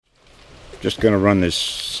just going to run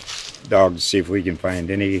this dog to see if we can find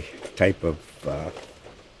any type of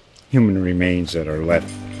human remains that are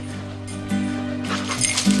left.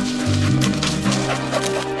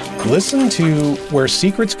 Listen to Where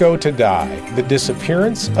Secrets Go to Die, The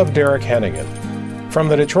Disappearance of Derek Hennigan. From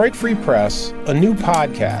the Detroit Free Press, a new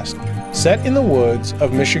podcast set in the woods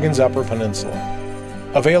of Michigan's Upper Peninsula.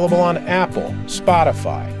 Available on Apple,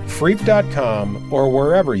 Spotify, Freep.com, or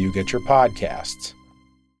wherever you get your podcasts.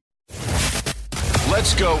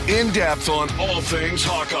 Let's go in-depth on all things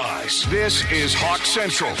Hawkeyes. This is Hawk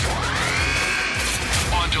Central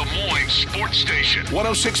on Des Moines Sports Station,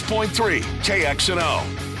 106.3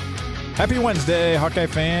 KXNO. Happy Wednesday, Hawkeye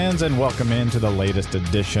fans, and welcome into the latest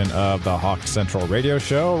edition of the Hawk Central Radio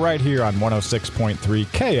Show right here on 106.3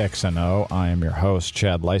 KXNO. I am your host,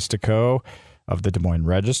 Chad Leistikow of the Des Moines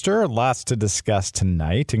Register. Lots to discuss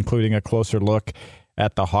tonight, including a closer look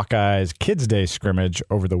at the Hawkeyes Kids Day scrimmage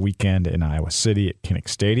over the weekend in Iowa City at Kinnick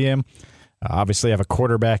Stadium. Obviously, I have a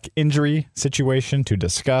quarterback injury situation to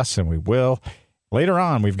discuss, and we will. Later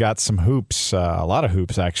on, we've got some hoops, a lot of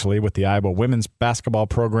hoops actually, with the Iowa women's basketball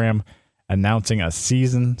program announcing a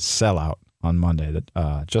season sellout on Monday.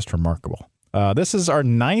 Just remarkable. This is our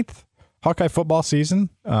 9th Hawkeye football season,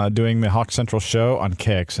 doing the Hawk Central show on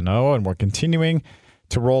KXNO, and we're continuing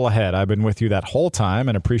to roll ahead. I've been with you that whole time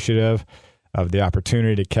and appreciative of the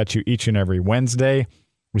opportunity to catch you each and every Wednesday.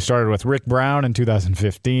 We started with Rick Brown in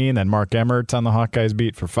 2015, then Mark Emmert on the Hawkeyes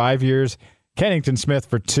beat for 5 years, Kennington Smith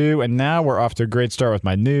for 2, and now we're off to a great start with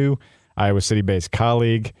my new Iowa City-based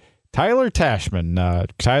colleague, Tyler Tachman.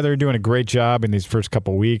 Tyler, doing a great job in these first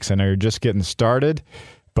couple weeks. I know you're just getting started,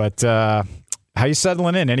 but how you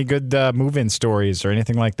settling in? Any good move-in stories or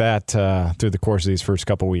anything like that through the course of these first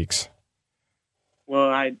couple weeks? Well,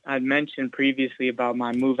 I'd mentioned previously about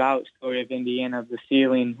my move-out story of Indiana, of the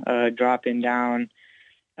ceiling dropping down.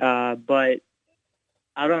 But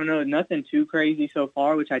I don't know, nothing too crazy so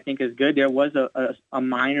far, which I think is good. There was a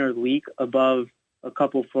minor leak above, a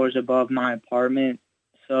couple floors above my apartment.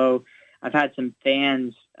 So I've had some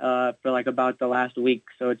fans for like about the last week.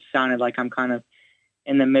 So it sounded like I'm kind of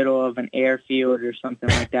in the middle of an airfield or something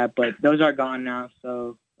like that. But those are gone now,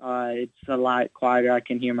 so it's a lot quieter. I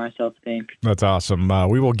can hear myself think. That's awesome.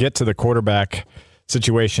 We will get to the quarterback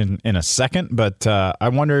situation in a second, but I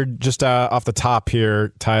wondered just off the top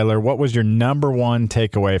here, Tyler, what was your number one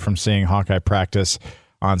takeaway from seeing Hawkeye practice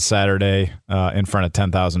on Saturday in front of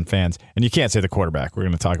 10,000 fans? And you can't say the quarterback. We're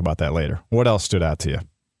going to talk about that later. What else stood out to you?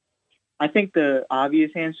 I think the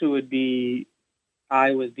obvious answer would be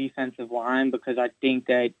Iowa's defensive line, because I think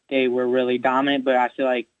that they were really dominant, but I feel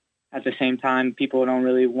like at the same time, people don't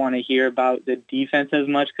really want to hear about the defense as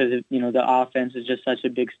much because, the offense is just such a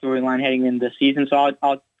big storyline heading into the season. So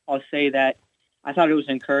I'll say that I thought it was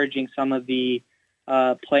encouraging some of the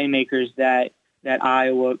playmakers that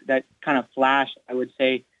Iowa, that kind of flashed, I would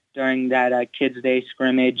say, during that Kids Day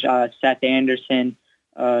scrimmage. Seth Anderson,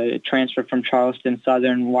 transfer from Charleston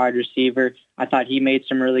Southern, wide receiver. I thought he made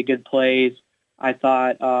some really good plays. I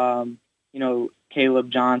thought, Kaleb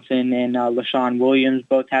Johnson and LaShawn Williams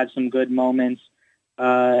both had some good moments.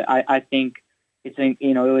 I think it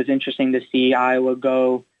was interesting to see Iowa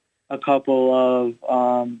go a couple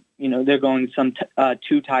of, they're going some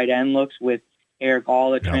 2 tight end looks with Eric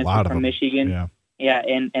All, a transfer from Michigan.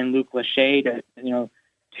 And Luke Lachey,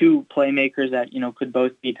 2 playmakers that, could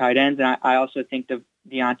both be tight ends. And I also think that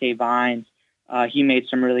Deontay Vines, he made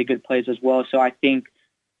some really good plays as well. So I think,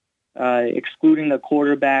 excluding the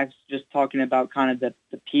quarterbacks, just talking about kind of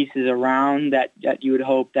the pieces around that you would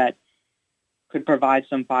hope that could provide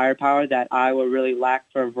some firepower that Iowa really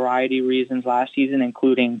lacked for a variety of reasons last season,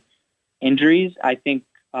 including injuries. I think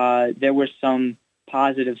there were some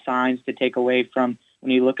positive signs to take away from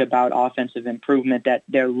when you look about offensive improvement, that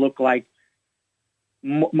there looked like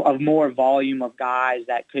more volume of guys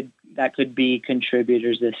that could be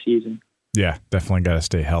contributors this season. Yeah, definitely got to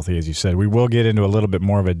stay healthy, as you said. We will get into a little bit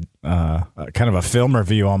more of a kind of a film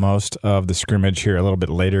review almost of the scrimmage here a little bit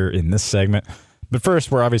later in this segment. But first,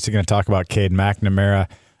 we're obviously going to talk about Cade McNamara,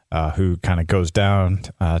 who kind of goes down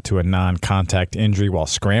to a non-contact injury while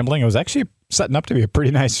scrambling. It was actually setting up to be a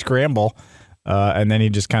pretty nice scramble, and then he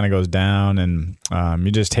just kind of goes down, and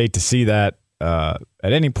you just hate to see that at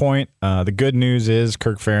any point. The good news is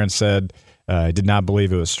Kirk Ferentz said he did not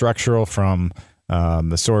believe it was structural from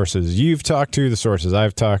the sources you've talked to, the sources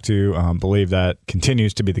I've talked to, believe that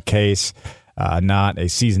continues to be the case, not a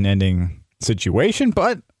season-ending situation.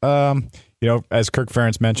 But, as Kirk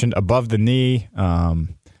Ferentz mentioned, above the knee,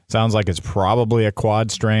 sounds like it's probably a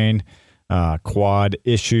quad strain, quad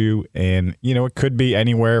issue. And, it could be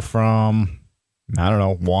anywhere from I don't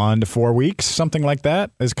know, 1 to 4 weeks, something like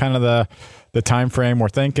that is kind of the time frame we're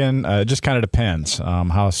thinking. It just kind of depends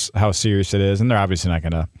how serious it is, and they're obviously not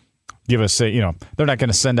going to give us, they're not going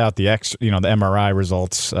to send out the the MRI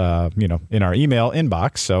results, in our email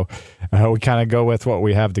inbox. So we kind of go with what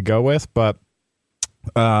we have to go with. But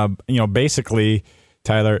basically,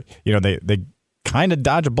 Tyler, they kind of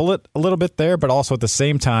dodge a bullet a little bit there, but also at the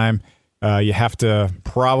same time, you have to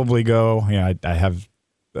probably go. I have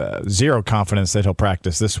zero confidence that he'll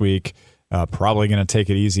practice this week. Probably going to take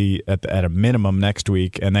it easy at a minimum next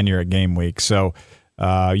week, and then you're at game week. So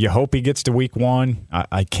you hope he gets to week 1.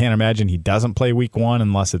 I can't imagine he doesn't play week 1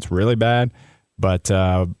 unless it's really bad. But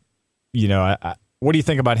what do you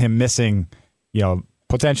think about him missing,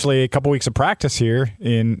 potentially a couple weeks of practice here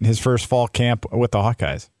in his first fall camp with the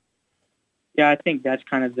Hawkeyes? Yeah, I think that's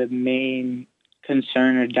kind of the main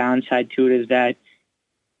concern or downside to it, is that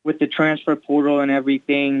with the transfer portal and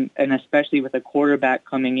everything, and especially with a quarterback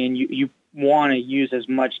coming in, you want to use as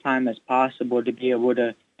much time as possible to be able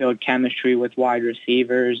to build chemistry with wide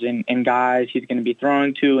receivers and guys he's going to be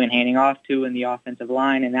throwing to and handing off to in the offensive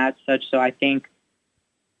line and that such. So I think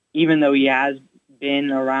even though he has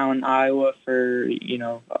been around Iowa for,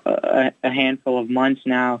 a handful of months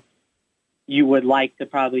now, you would like to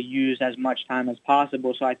probably use as much time as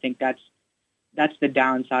possible. So I think that's the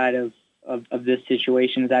downside of this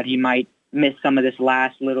situation, is that he might miss some of this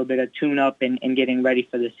last little bit of tune-up and getting ready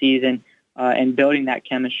for the season and building that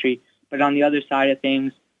chemistry. But on the other side of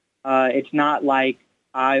things, it's not like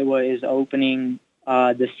Iowa is opening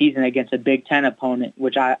the season against a Big Ten opponent,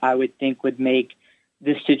 which I would think would make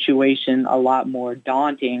this situation a lot more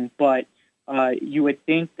daunting. But you would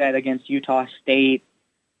think that against Utah State,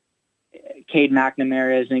 Cade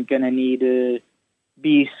McNamara isn't going to need to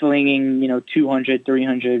be slinging, 200,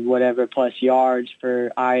 300, whatever plus yards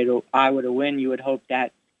for Iowa to win. You would hope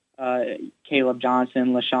that Kaleb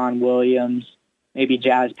Johnson, LaShawn Williams, maybe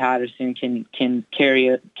Jazz Patterson can carry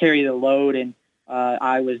the load, and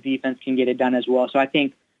Iowa's defense can get it done as well. So I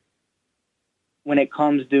think when it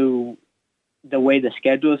comes to the way the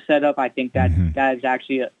schedule is set up, I think that that is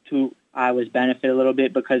actually to Iowa's benefit a little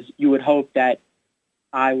bit, because you would hope that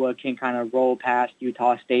Iowa can kind of roll past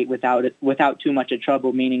Utah State without too much of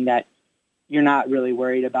trouble, meaning that you're not really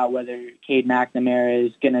worried about whether Cade McNamara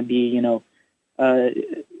is going to be, a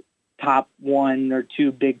top 1 or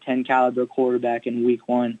 2 Big Ten caliber quarterback in week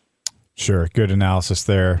 1. Sure. Good analysis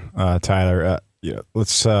there, Tyler.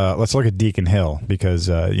 Let's look at Deacon Hill, because,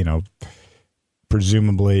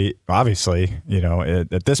 presumably, obviously,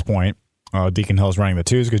 at this point, Deacon Hill's running the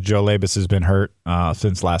 2s because Joe Labus has been hurt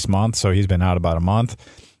since last month, so he's been out about a month.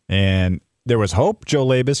 And there was hope Joe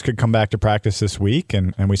Labus could come back to practice this week,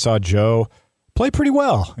 and we saw Joe play pretty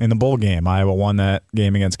well in the bowl game. Iowa won that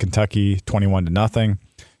game against Kentucky 21-0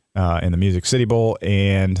 in the Music City Bowl,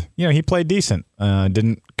 and he played decent.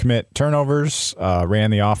 Didn't commit turnovers, ran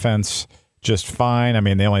the offense just fine. I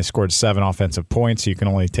mean, they only scored 7 offensive points, so you can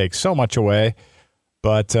only take so much away.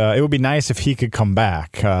 But it would be nice if he could come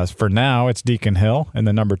back. For now, it's Deacon Hill in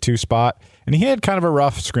the number 2 spot, and he had kind of a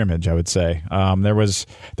rough scrimmage, I would say. There was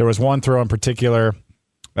one throw in particular.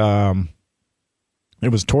 It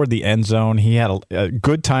was toward the end zone. He had a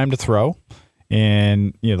good time to throw,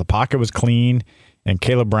 and the pocket was clean. And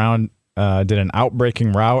Caleb Brown did an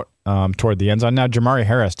out-breaking route toward the end zone. Now, Jamari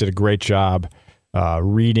Harris did a great job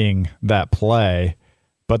reading that play.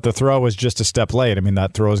 But the throw was just a step late. I mean,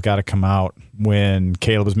 that throw's got to come out when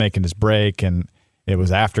Caleb was making his break, and it was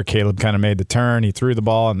after Caleb kind of made the turn. He threw the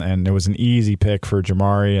ball, and it was an easy pick for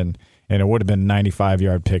Jamari, and it would have been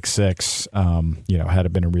 95-yard pick 6, had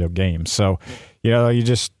it been a real game. So, you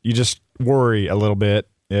just worry a little bit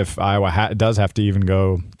if Iowa does have to even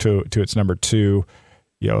go to its number 2,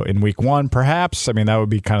 in week 1, perhaps. I mean, that would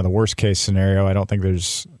be kind of the worst-case scenario. I don't think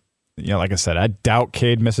there's, like I said, I doubt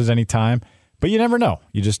Cade misses any time. But you never know.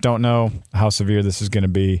 You just don't know how severe this is going to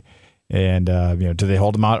be. And, do they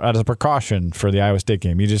hold him out as a precaution for the Iowa State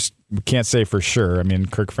game? We can't say for sure. I mean,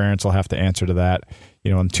 Kirk Ferentz will have to answer to that,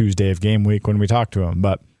 on Tuesday of game week when we talk to him.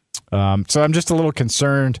 But so I'm just a little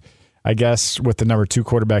concerned, I guess, with the number 2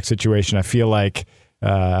 quarterback situation. I feel like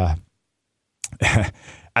I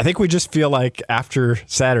think we just feel like after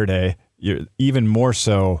Saturday, even more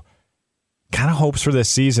so, kind of hopes for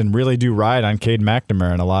this season really do ride on Cade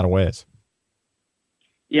McNamara in a lot of ways.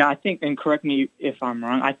 Yeah, I think, and correct me if I'm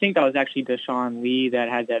wrong, I think that was actually Deshaun Lee that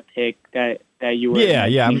had that pick that you were... Yeah,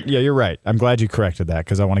 you're right. I'm glad you corrected that,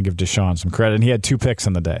 because I want to give Deshaun some credit. And he had 2 picks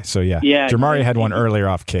in the day. So, Jamari had one earlier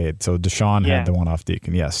off Cade, so Deshaun had the one off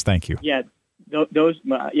Deacon. Yes, thank you. Yeah, but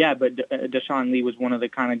Deshaun Lee was one of the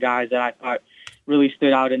kind of guys that I thought really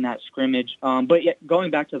stood out in that scrimmage. But yet,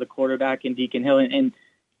 going back to the quarterback and Deacon Hill, and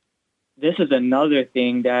this is another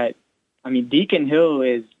thing that, I mean, Deacon Hill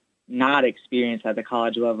is not experienced at the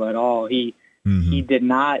college level at all. He did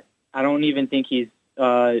not, I don't even think he's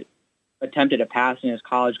attempted a pass in his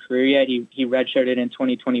college career yet. He redshirted in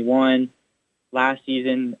 2021. Last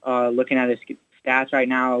season, looking at his stats right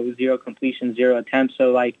now, 0 completions, 0 attempts.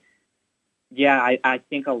 So, like, yeah, I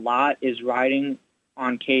think a lot is riding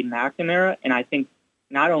on Cade McNamara, and I think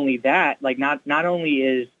not only that, like, not only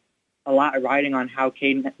is a lot riding on how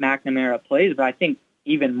Cade McNamara plays, but I think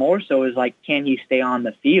even more so is, like, can he stay on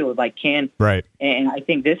the field? Like, right. And I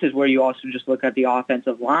think this is where you also just look at the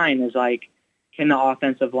offensive line is, like, can the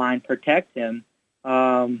offensive line protect him?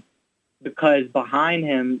 Because behind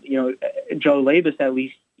him, you know, Joe Labus, at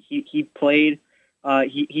least he played,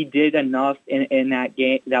 he did enough in that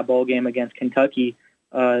game, that bowl game against Kentucky,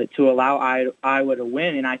 to allow Iowa to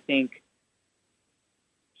win. And I think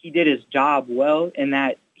he did his job well in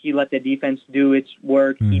that he let the defense do its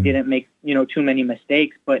work. He didn't make, you know, too many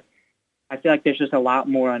mistakes, but I feel like there's just a lot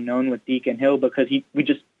more unknown with Deacon Hill because we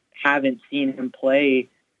just haven't seen him play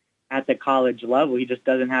at the college level. He just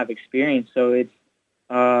doesn't have experience. So it's,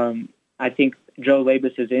 I think Joe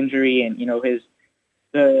Labus's injury and, you know,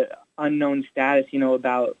 the unknown status, you know,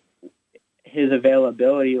 about his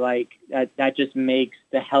availability, like that just makes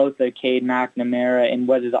the health of Cade McNamara and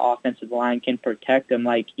whether the offensive line can protect him,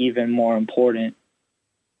 like, even more important.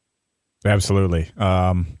 Absolutely.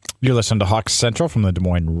 You're listening to Hawks Central from the Des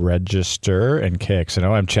Moines Register and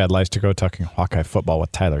KXNO. I'm Chad Leistikow, talking Hawkeye football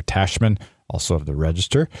with Tyler Tachman, also of the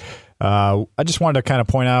Register. I just wanted to kind of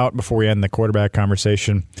point out before we end the quarterback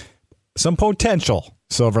conversation some potential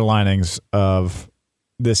silver linings of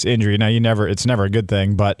this injury. Now, it's never a good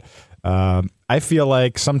thing, but I feel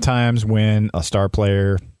like sometimes when a star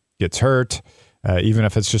player gets hurt, even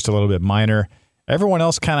if it's just a little bit minor, everyone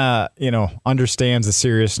else kind of, you know, understands the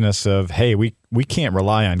seriousness of, hey, we can't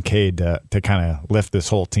rely on Cade to kind of lift this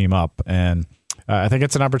whole team up. And I think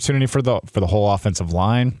it's an opportunity for the whole offensive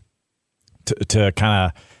line to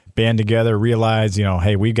kind of band together, realize, you know,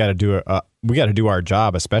 hey, we got to do our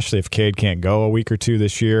job, especially if Cade can't go a week or two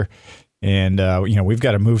this year. And, you know, we've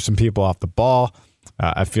got to move some people off the ball.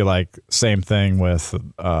 I feel like same thing with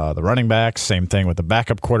the running backs, same thing with the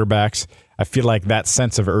backup quarterbacks. I feel like that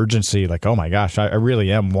sense of urgency, like, oh my gosh, I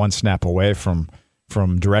really am one snap away from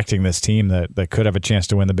directing this team that could have a chance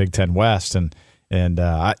to win the Big Ten West. And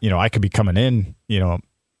you know, I could be coming in, you know,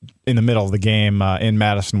 in the middle of the game in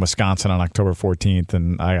Madison, Wisconsin on October 14th,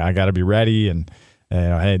 and I got to be ready. And you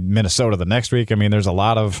know, hey, Minnesota the next week. I mean, there's a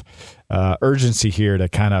lot of urgency here to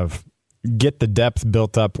kind of get the depth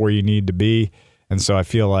built up where you need to be. And so I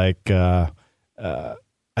feel like I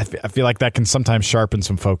feel like that can sometimes sharpen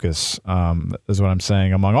some focus, is what I'm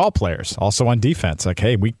saying, among all players. Also on defense, like,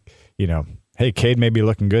 hey, Cade may be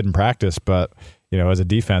looking good in practice, but you know, as a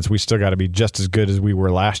defense, we still got to be just as good as we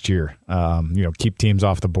were last year. You know, keep teams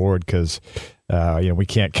off the board because you know, we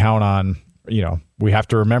can't count on. You know, we have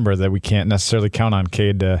to remember that we can't necessarily count on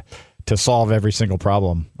Cade to solve every single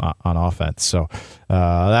problem on offense. So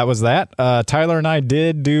that was that. Tyler and I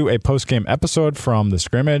did do a post-game episode from the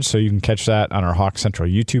scrimmage, so you can catch that on our Hawk Central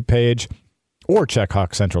YouTube page or check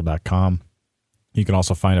hawkcentral.com. You can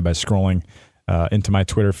also find it by scrolling into my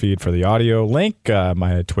Twitter feed for the audio link.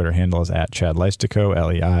 My Twitter handle is @Chad Leistikow,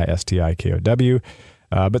 Leistikow.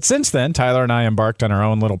 But since then, Tyler and I embarked on our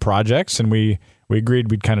own little projects, and we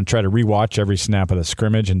agreed we'd kind of try to rewatch every snap of the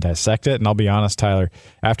scrimmage and dissect it. And I'll be honest, Tyler,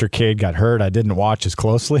 after Cade got hurt, I didn't watch as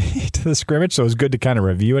closely to the scrimmage, so it was good to kind of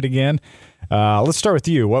review it again. Let's start with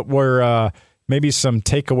you. What were maybe some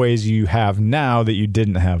takeaways you have now that you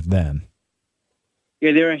didn't have then?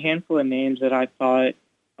 Yeah, there were a handful of names that I thought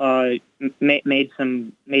made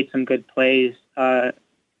some good plays. I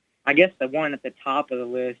guess the one at the top of the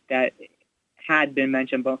list that had been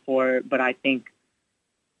mentioned before, but I think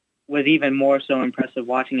was even more so impressive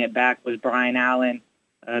watching it back, was Brian Allen,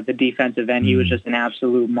 the defensive end. He was just an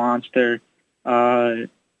absolute monster. And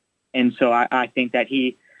so I think that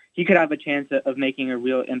he could have a chance of making a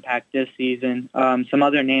real impact this season. Some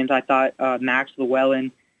other names I thought, Max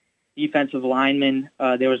Llewellyn, defensive lineman.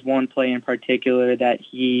 There was one play in particular that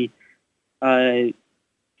he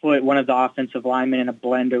put one of the offensive linemen in a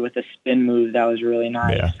blender with a spin move that was really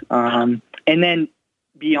nice. Yeah. And then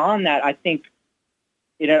beyond that, I think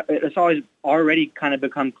it's always already kind of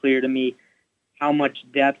become clear to me how much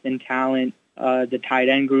depth and talent the tight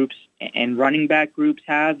end groups and running back groups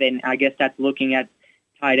have. And I guess that's looking at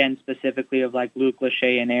tight ends specifically of like Luke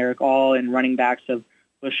Lachey and Eric All, and running backs of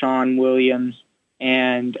LaShawn Williams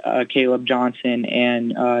and Kaleb Johnson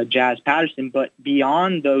and Jazz Patterson. But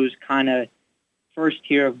beyond those kind of first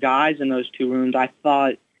tier of guys in those two rooms. I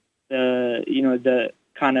thought the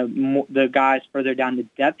guys further down the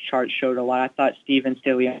depth chart showed a lot. I thought Steven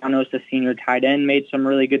Stilianos, the senior tight end, made some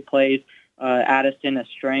really good plays. Addison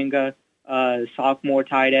Estranga, sophomore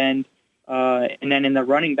tight end. And then in the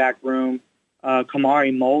running back room,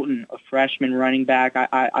 Kamari Moulton, a freshman running back,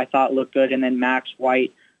 I thought looked good. And then Max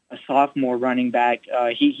White, a sophomore running back.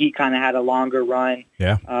 He kind of had a longer run.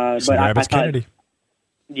 Yeah, but I thought, Kennedy.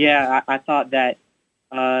 Yeah, I thought that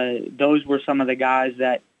those were some of the guys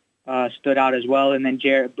that stood out as well. And then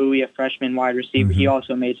Jarrett Bowie, a freshman wide receiver, he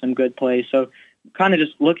also made some good plays. So kind of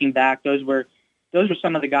just looking back, those were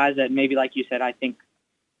some of the guys that maybe, like you said, I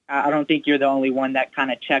don't think you're the only one that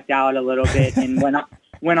kind of checked out a little bit and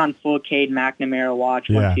went on full Cade McNamara watch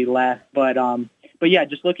once he left. But yeah,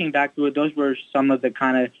 just looking back to it, those were some of the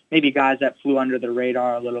kind of maybe guys that flew under the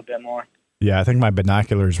radar a little bit more. Yeah, I think my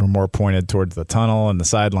binoculars were more pointed towards the tunnel and the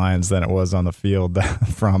sidelines than it was on the field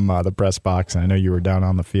from the press box. And I know you were down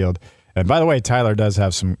on the field. And by the way, Tyler does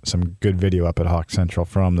have some good video up at Hawk Central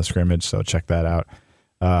from the scrimmage, so check that out.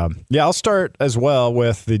 I'll start as well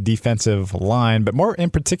with the defensive line, but more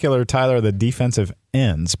in particular, Tyler, the defensive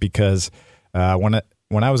ends, because when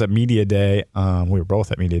I was at Media Day, we were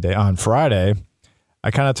both at Media Day on Friday, I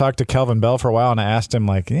kind of talked to Kelvin Bell for a while, and I asked him,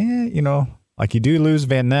 like, like you do lose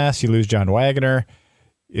Van Ness, you lose John Wagner,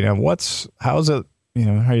 how's it, are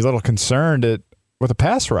you a little concerned with a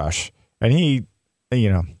pass rush? And he,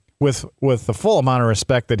 with the full amount of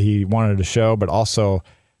respect that he wanted to show, but also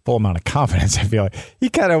full amount of confidence, I feel like he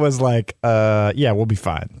kind of was like, yeah, we'll be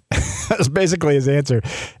fine. That's basically his answer.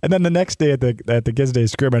 And then the next day at the Kids Day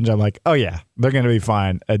scrimmage, I'm like, oh yeah, they're going to be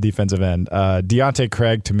fine at defensive end. Deontay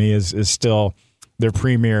Craig to me is still their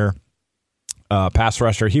premier pass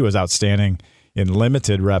rusher. He was outstanding in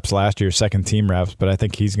limited reps last year, second team reps, but I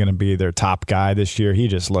think he's going to be their top guy this year. He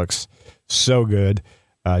just looks so good.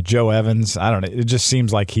 Joe Evans, I don't know. It just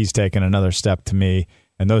seems like he's taken another step to me.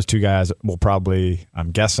 And those two guys will probably,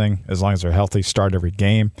 I'm guessing, as long as they're healthy, start every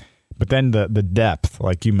game. But then the depth,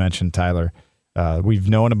 like you mentioned, Tyler, we've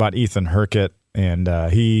known about Ethan Herkett, and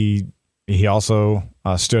he also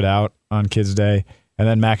stood out on Kids Day. And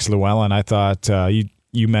then Max Llewellyn, I thought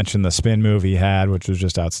you mentioned the spin move he had, which was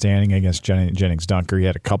just outstanding against Jennings Dunker. He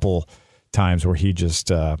had a couple times where he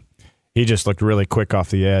just looked really quick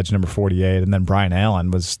off the edge, number 48. And then Brian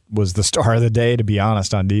Allen was the star of the day, to be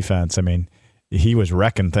honest, on defense. I mean, he was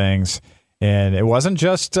wrecking things, and it wasn't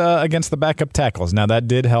just against the backup tackles. Now, that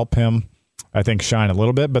did help him, I think, shine a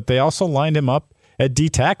little bit, but they also lined him up at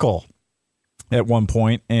D-tackle at one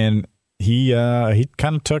point, and he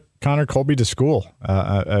kind of took Connor Colby to school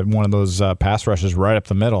at one of those pass rushes right up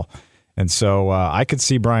the middle. And so I could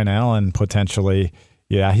see Brian Allen potentially,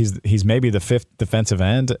 he's maybe the fifth defensive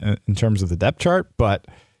end in terms of the depth chart, but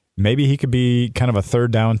maybe he could be kind of a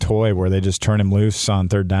third down toy where they just turn him loose on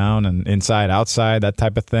third down and inside, outside, that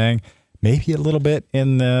type of thing. Maybe a little bit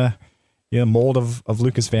in the mold of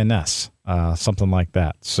Lucas Van Ness, something like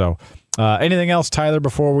that. So anything else, Tyler,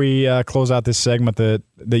 before we close out this segment that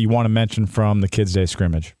you want to mention from the Kids Day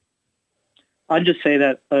scrimmage? I'd just say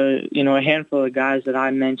that, a handful of guys that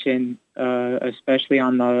I mentioned, especially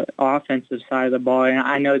on the offensive side of the ball, and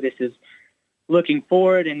I know this is looking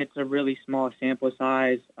forward, and it's a really small sample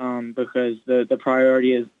size because the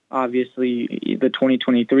priority is obviously the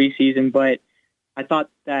 2023 season. But I thought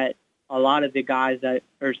that a lot of the guys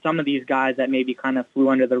some of these guys that maybe kind of flew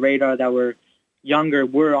under the radar that were younger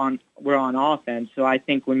were on offense. So I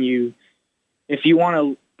think if you want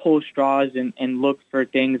to pull straws and look for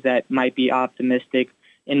things that might be optimistic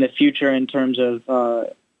in the future in terms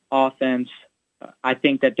of offense, I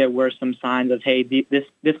think that there were some signs of, hey,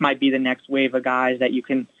 this might be the next wave of guys that you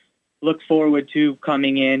can look forward to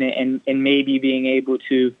coming in and maybe being able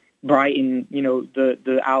to brighten,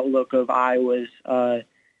 the outlook of Iowa's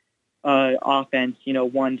offense,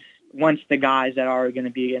 once the guys that are going to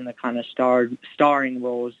be in the kind of starring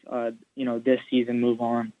roles, this season move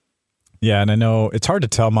on. Yeah, and I know it's hard to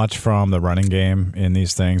tell much from the running game in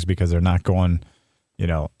these things because they're not going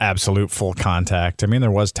absolute full contact. I mean, there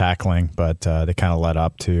was tackling, but they kind of let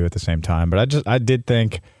up to at the same time. But I did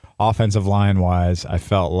think offensive line wise, I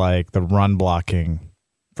felt like the run blocking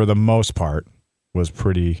for the most part was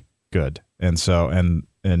pretty good. And so, and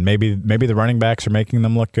maybe the running backs are making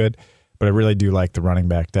them look good, but I really do like the running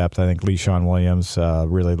back depth. I think Leishon Williams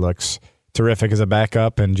really looks terrific as a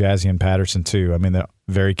backup, and Jazzy and Patterson too. I mean, they're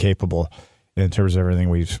very capable in terms of everything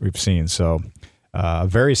we've seen. So,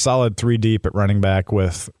 very solid 3 deep at running back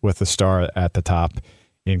with the star at the top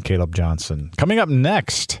in Kaleb Johnson. Coming up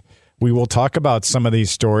next, We will talk about some of these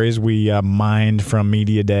stories we mined from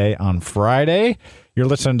Media Day on Friday. You're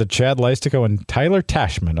listening to Chad Leistikow and Tyler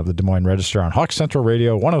Tachman of the Des Moines Register on Hawk Central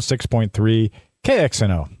Radio 106.3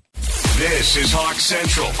 KXNO. This is Hawk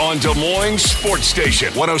Central on Des Moines Sports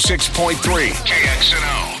Station 106.3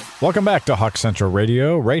 KXNO. Welcome back to Hawk Central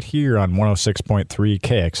Radio right here on 106.3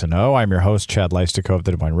 KXNO. I'm your host, Chad Leistikow of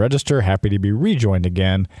the Des Moines Register. Happy to be rejoined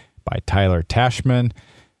again by Tyler Tachman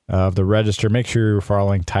of the Register. Make sure you're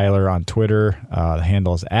following Tyler on Twitter. The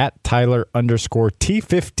handle is at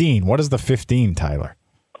Tyler_T15. What is the 15, Tyler?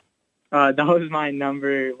 That was my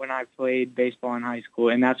number when I played baseball in high school,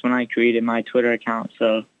 and that's when I created my Twitter account.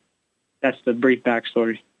 So that's the brief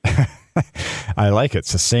backstory. I like it.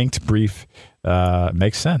 Succinct, brief,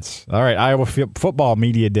 makes sense. All right, Iowa Football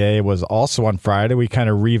Media Day was also on Friday. We kind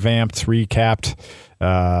of recapped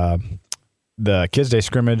the Kids Day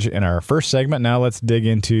scrimmage in our first segment. Now let's dig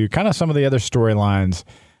into kind of some of the other storylines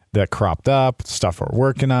that cropped up, stuff we're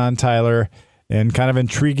working on, Tyler, and kind of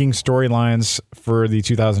intriguing storylines for the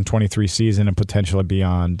 2023 season and potentially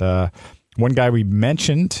beyond. One guy we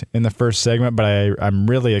mentioned in the first segment, but I'm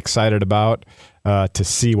really excited about to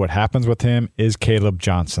see what happens with him, is Kaleb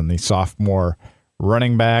Johnson, the sophomore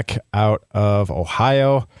running back out of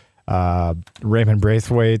Ohio. Raymond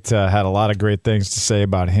Braithwaite had a lot of great things to say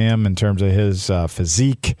about him in terms of his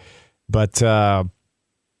physique. But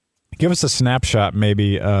give us a snapshot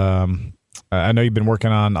maybe. I know you've been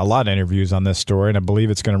working on a lot of interviews on this story, and I believe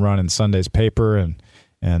it's going to run in Sunday's paper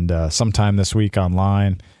and sometime this week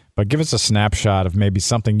online. But give us a snapshot of maybe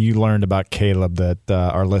something you learned about Kaleb that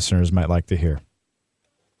our listeners might like to hear.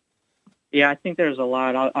 Yeah, I think there's a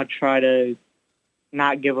lot. I'll try to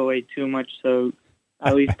not give away too much, so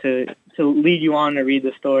at least to lead you on to read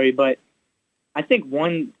the story. But I think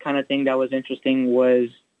one kind of thing that was interesting was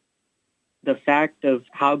the fact of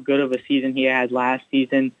how good of a season he had last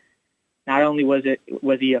season. Not only was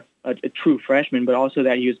he a true freshman, but also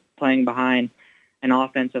that he was playing behind an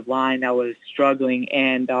offensive line that was struggling.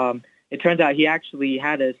 And it turns out he actually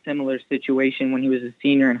had a similar situation when he was a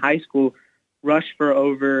senior in high school, rushed for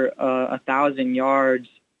over 1,000 yards,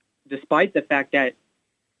 despite the fact that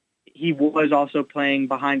he was also playing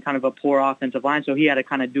behind kind of a poor offensive line, so he had to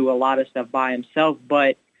kind of do a lot of stuff by himself.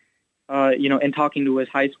 But, in talking to his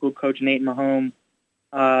high school coach, Nate Mahone,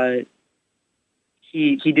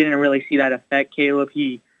 he didn't really see that affect Kaleb.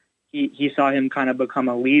 He saw him kind of become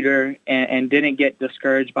a leader and didn't get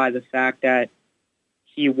discouraged by the fact that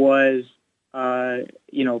he was,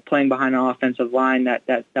 playing behind an offensive line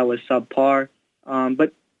that was subpar.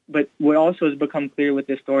 But what also has become clear with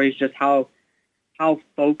this story is just how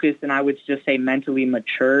focused and I would just say mentally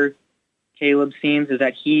mature Kaleb seems, is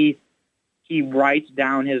that he writes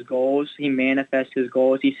down his goals. He manifests his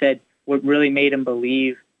goals. He said what really made him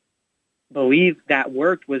believe that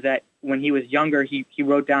worked was that when he was younger, he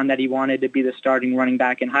wrote down that he wanted to be the starting running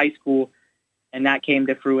back in high school, and that came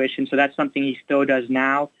to fruition. So that's something he still does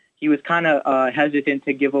now. He was kind of hesitant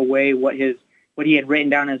to give away what he had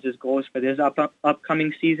written down as his goals for this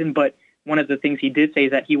upcoming season, but one of the things he did say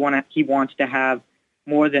is that he wants to have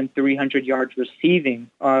more than 300 yards receiving,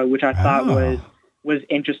 which I thought was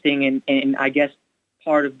interesting. And I guess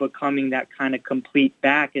part of becoming that kind of complete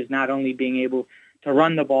back is not only being able to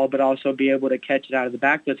run the ball, but also be able to catch it out of the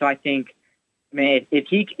backfield. So I think, man, if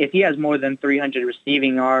he has more than 300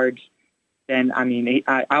 receiving yards, then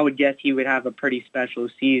I would guess he would have a pretty special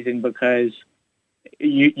season, because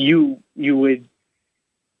you would.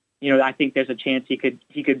 I think there's a chance he could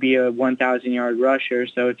be a 1,000-yard rusher.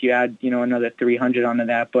 So if you add, another 300 onto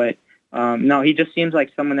that, but no, he just seems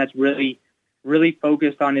like someone that's really, really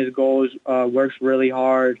focused on his goals, works really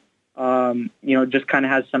hard. Just kind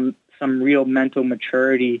of has some real mental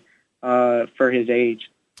maturity for his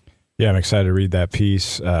age. Yeah, I'm excited to read that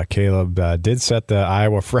piece. Kaleb did set the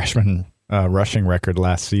Iowa freshman rushing record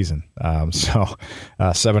last season.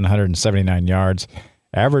 779 yards.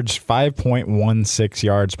 Averaged 5.16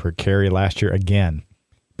 yards per carry last year, again,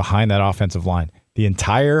 behind that offensive line. The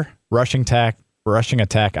entire rushing attack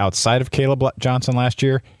outside of Kaleb Johnson last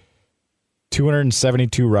year,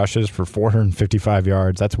 272 rushes for 455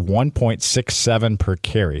 yards. That's 1.67 per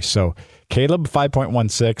carry. So Kaleb,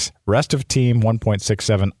 5.16, rest of team,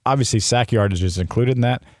 1.67. Obviously, sack yardage is included in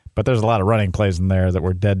that, but there's a lot of running plays in there that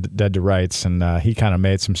were dead to rights, and he kind of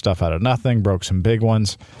made some stuff out of nothing, broke some big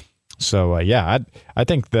ones. So, I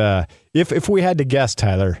think if we had to guess,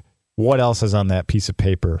 Tyler, what else is on that piece of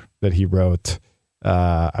paper that he wrote,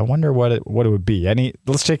 I wonder what it would be.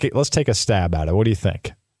 Let's take a stab at it. What do you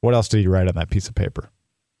think? What else did he write on that piece of paper?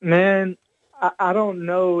 Man, I don't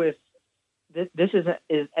know if this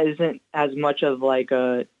isn't as much of like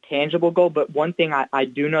a tangible goal, but one thing I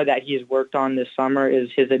do know that he's worked on this summer is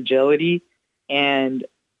his agility, and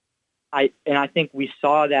I think we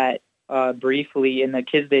saw that briefly in the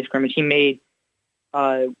Kids Day scrimmage. He made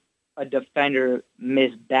a defender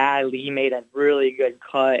miss badly. He made a really good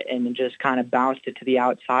cut and just kind of bounced it to the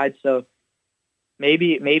outside. So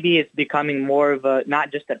maybe it's becoming more of a,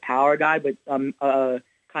 not just a power guy, but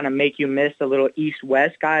kind of make you miss a little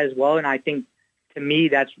east-west guy as well. And I think, to me,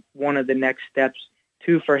 that's one of the next steps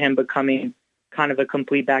too for him becoming kind of a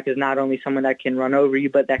complete back, is not only someone that can run over you,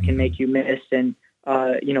 but that can make you miss and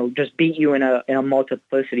just beat you in a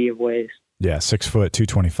multiplicity of ways. Yeah, 6 foot,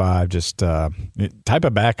 225, just type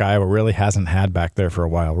of back Iowa really hasn't had back there for a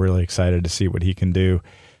while. Really excited to see what he can do,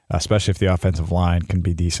 especially if the offensive line can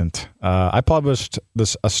be decent. I published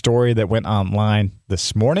a story that went online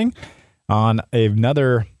this morning on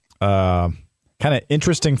another kind of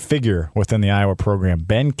interesting figure within the Iowa program,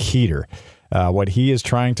 Ben Kueter. What he is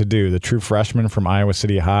trying to do, the true freshman from Iowa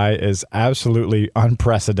City High, is absolutely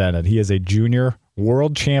unprecedented. He is a junior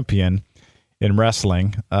world champion in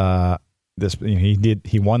wrestling.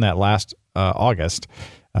 He won that last August,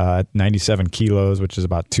 97 kilos, which is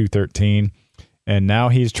about 213. And now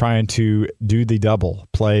he's trying to do the double,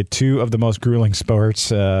 play two of the most grueling sports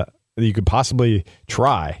that you could possibly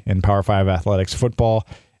try in Power 5 athletics, football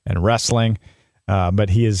and wrestling. But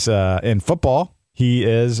he is in football. He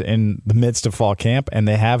is in the midst of fall camp, and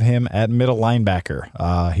they have him at middle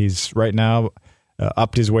linebacker. He's right now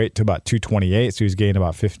upped his weight to about 228, so he's gained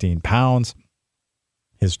about 15 pounds.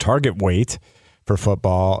 His target weight for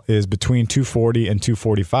football is between 240 and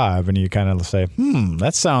 245, and you kind of say,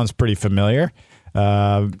 that sounds pretty familiar.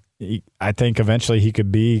 I think eventually he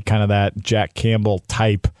could be kind of that Jack Campbell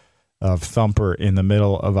type of thumper in the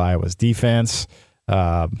middle of Iowa's defense.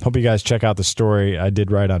 Hope you guys check out the story I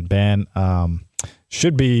did write on Ben.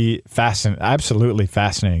 Should be absolutely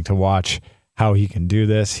fascinating to watch how he can do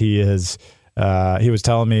this. He was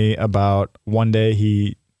telling me about one day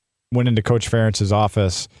he went into Coach Ferentz's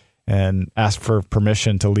office and asked for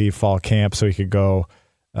permission to leave fall camp so he could go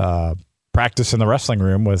practice in the wrestling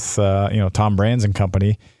room with Tom Brands and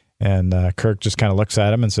company. And Kirk just kind of looks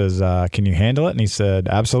at him and says, "Can you handle it?" And he said,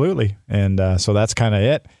 "Absolutely." And so that's kind of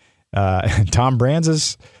it. Tom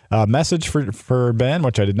Brands' message for Ben,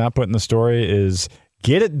 which I did not put in the story, is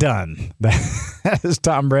get it done. That is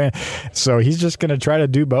Tom Brand. So he's just going to try to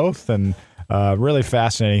do both, and really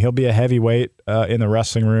fascinating. He'll be a heavyweight in the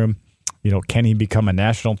wrestling room. Can he become a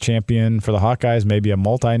national champion for the Hawkeyes? Maybe a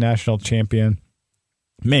multinational champion.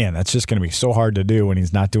 Man, that's just going to be so hard to do when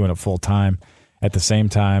he's not doing it full time. At the same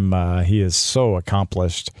time, he is so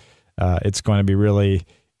accomplished. It's going to be really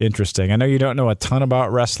interesting. I know you don't know a ton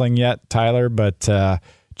about wrestling yet, Tyler, but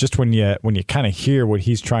just when you kind of hear what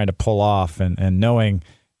he's trying to pull off and knowing,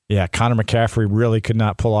 Connor McCaffrey really could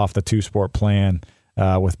not pull off the two-sport plan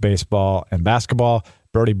with baseball and basketball.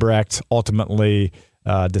 Brody Brecht ultimately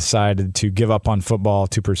decided to give up on football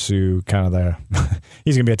to pursue kind of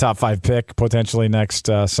he's going to be a top 5 pick potentially next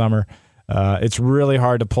summer. It's really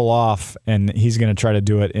hard to pull off, and he's going to try to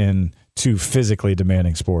do it in two physically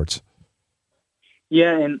demanding sports.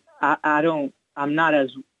 Yeah, and I'm not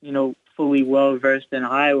as, fully well-versed in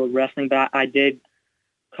Iowa wrestling, but I did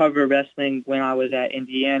cover wrestling when I was at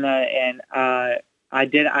Indiana, and I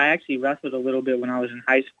actually wrestled a little bit when I was in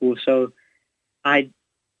high school, so I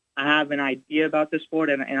have an idea about the sport,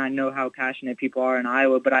 and I know how passionate people are in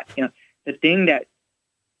Iowa, but the thing that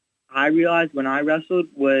I realized when I wrestled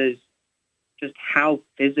was just how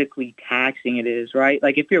physically taxing it is, right?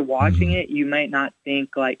 Like if you're watching it, you might not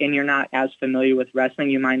think and you're not as familiar with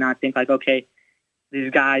wrestling, you might not think okay,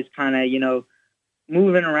 these guys kind of,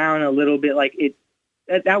 moving around a little bit,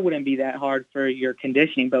 that wouldn't be that hard for your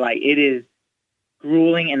conditioning, but it is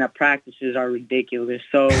grueling and the practices are ridiculous.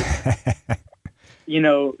 So,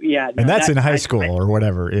 and that's in high school or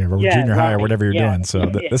whatever, or junior high or whatever you're doing. So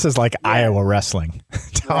this is like Iowa wrestling,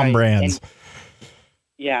 Tom Brands.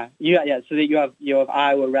 So that you have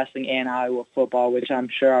Iowa wrestling and Iowa football, which I'm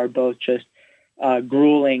sure are both just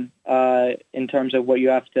grueling in terms of what you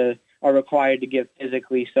are required to give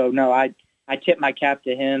physically. So no, I tip my cap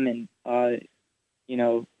to him, and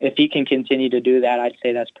if he can continue to do that, I'd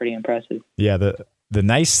say that's pretty impressive. Yeah, the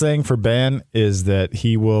nice thing for Ben is that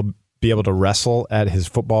he will be able to wrestle at his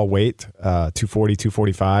football weight, 240,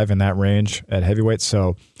 245 in that range at heavyweight.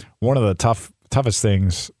 So one of the toughest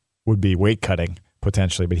things would be weight cutting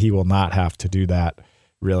potentially, but he will not have to do that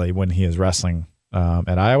really when he is wrestling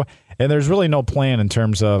at Iowa. And there's really no plan in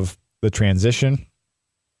terms of the transition.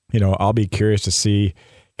 I'll be curious to see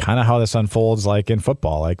kind of how this unfolds like in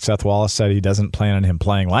football. Like Seth Wallace said, he doesn't plan on him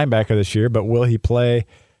playing linebacker this year, but will he play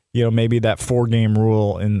maybe that 4-game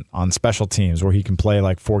rule on special teams where he can play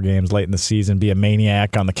like 4 games late in the season, be a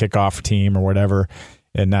maniac on the kickoff team or whatever,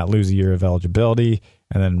 and not lose a year of eligibility.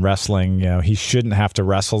 And then wrestling, he shouldn't have to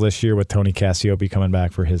wrestle this year with Tony Cassiope coming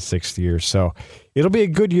back for his 6th year. So it'll be a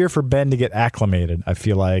good year for Ben to get acclimated, I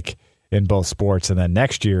feel like, in both sports. And then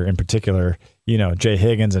next year in particular, Jay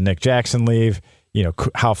Higgins and Nick Jackson leave.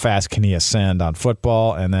 How fast can he ascend on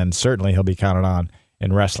football? And then certainly he'll be counted on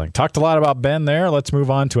in wrestling. Talked a lot about Ben there. Let's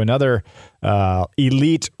move on to another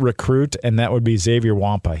elite recruit, and that would be Xavier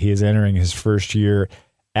Nwankpa. He is entering his first year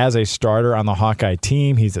as a starter on the Hawkeye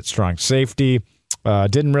team. He's at strong safety.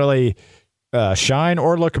 Didn't really shine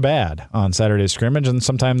or look bad on Saturday's scrimmage, and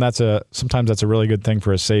sometimes that's a really good thing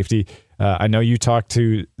for a safety. I know you talked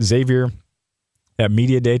to Xavier at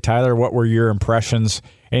Media Day. Tyler, what were your impressions?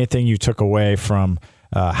 Anything you took away from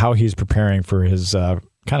how he's preparing for his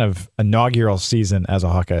kind of inaugural season as a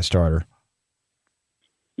Hawkeye starter?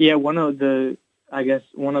 Yeah, one of the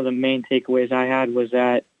main takeaways I had was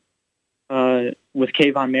that with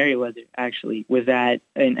Kayvon Merriweather, actually, was that,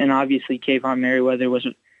 and obviously Kayvon Merriweather was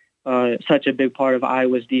such a big part of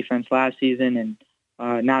Iowa's defense last season,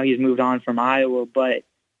 and now he's moved on from Iowa, but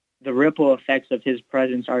the ripple effects of his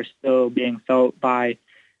presence are still being felt by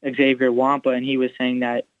Xavier Nwankpa, and he was saying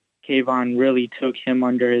that Kayvon really took him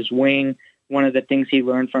under his wing. One of the things he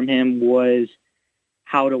learned from him was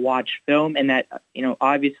how to watch film, and that,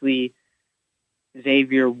 obviously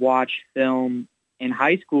Xavier watched film in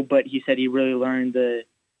high school, but he said he really learned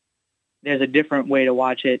there's a different way to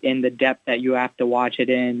watch it in the depth that you have to watch it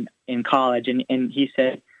in college. And he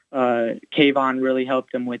said Kayvon really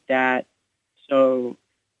helped him with that. So,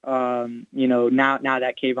 now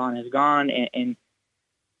that Kayvon is gone and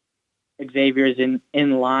Xavier is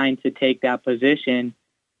in line to take that position,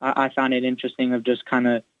 I found it interesting of just kind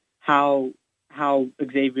of how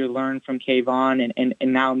Xavier learned from Kayvon and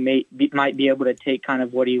now might be able to take kind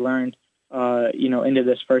of what he learned into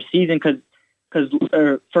this first season,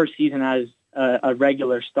 first season as a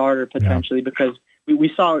regular starter potentially, because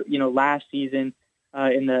we saw last season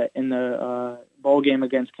in the bowl game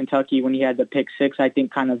against Kentucky when he had the pick 6, I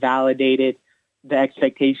think kind of validated the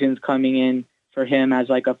expectations coming in for him as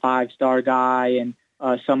like a 5-star guy and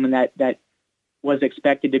someone that was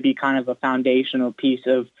expected to be kind of a foundational piece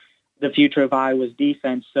of the future of Iowa's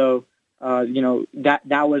defense. So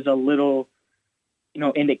that was a little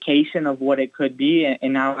indication of what it could be.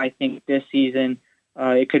 And now I think this season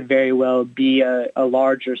it could very well be a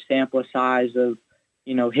larger sample size of,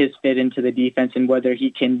 his fit into the defense and whether he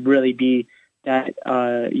can really be that,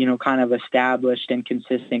 kind of established and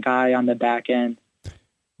consistent guy on the back end.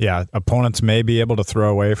 Yeah, opponents may be able to throw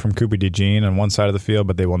away from Cooper DeJean on one side of the field,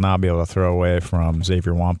 but they will not be able to throw away from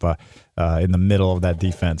Xavier Nwankpa in the middle of that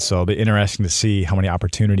defense. So it'll be interesting to see how many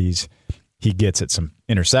opportunities he gets at some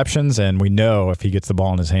interceptions, and we know if he gets the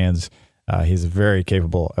ball in his hands, he's very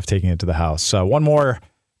capable of taking it to the house. So one more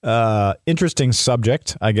interesting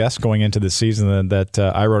subject, I guess, going into this season that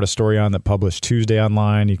I wrote a story on that published Tuesday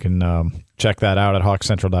online. You can check that out at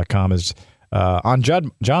hawkcentral.com, is on Jon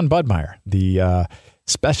Budmayr, the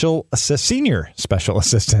senior special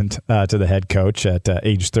assistant to the head coach at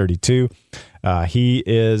age 32. He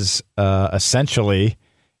is essentially,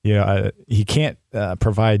 he can't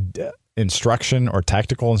provide instruction or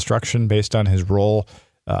tactical instruction based on his role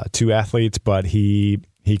to athletes, but he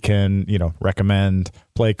can, recommend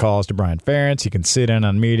play calls to Brian Ferentz. He can sit in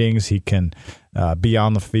on meetings. He can be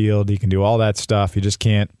on the field. He can do all that stuff. He just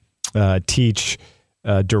can't teach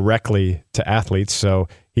directly to athletes. So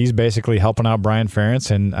he's basically helping out Brian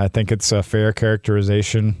Ferentz, and I think it's a fair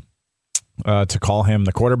characterization to call him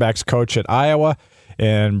the quarterback's coach at Iowa,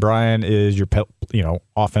 and Brian is your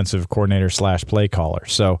offensive coordinator / play caller.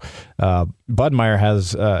 So Budmayr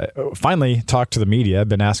has finally talked to the media. I've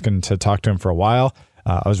been asking to talk to him for a while.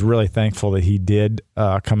 I was really thankful that he did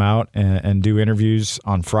come out and do interviews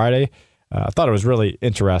on Friday. I thought it was really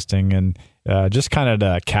interesting, and just kind of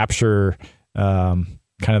to capture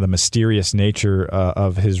kind of the mysterious nature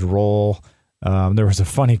of his role. There was a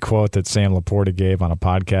funny quote that Sam Laporta gave on a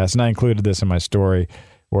podcast, and I included this in my story,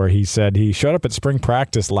 where he said he showed up at spring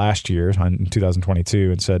practice last year in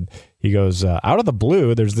 2022 and said, he goes, out of the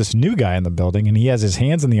blue, there's this new guy in the building, and he has his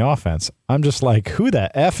hands in the offense. I'm just like, who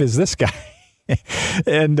the F is this guy?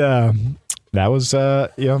 And that was,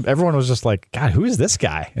 everyone was just like, God, who is this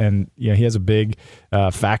guy? And, he has a big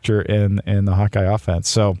factor in the Hawkeye offense.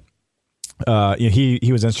 So he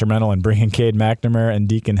was instrumental in bringing Cade McNamara and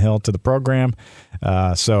Deacon Hill to the program.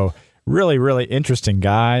 So really, really interesting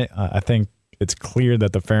guy. I think it's clear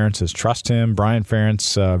that the Ferentzes trust him. Brian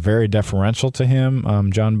Ferentz, very deferential to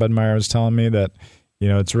him. Jon Budmayr was telling me that,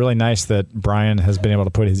 it's really nice that Brian has been able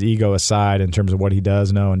to put his ego aside in terms of what he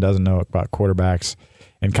does know and doesn't know about quarterbacks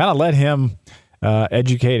and kind of let him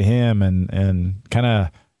educate him and kind of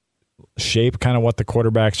shape kind of what the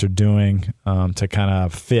quarterbacks are doing to kind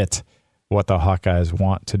of fit what the Hawkeyes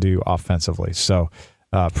want to do offensively. So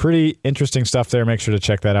pretty interesting stuff there. Make sure to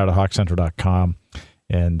check that out at hawkcentral.com.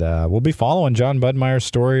 And we'll be following Jon Budmayr's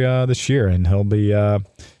story this year, and he'll be,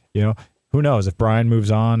 who knows, if Brian moves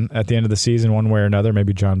on at the end of the season one way or another,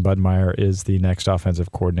 maybe Jon Budmayr is the next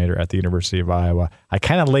offensive coordinator at the University of Iowa. I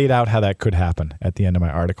kind of laid out how that could happen at the end of my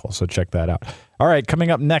article, so check that out. All right,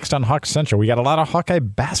 coming up next on Hawk Central, we got a lot of Hawkeye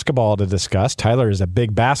basketball to discuss. Tyler is a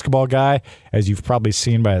big basketball guy, as you've probably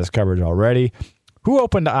seen by his coverage already. Who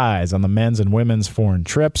opened eyes on the men's and women's foreign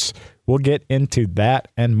trips? We'll get into that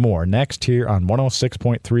and more next here on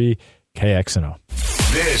 106.3 KXNO.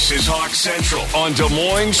 This is Hawk Central on Des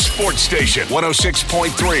Moines Sports Station, 106.3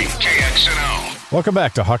 KXNO. Welcome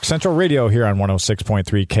back to Hawk Central Radio here on 106.3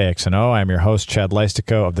 KXNO. I'm your host, Chad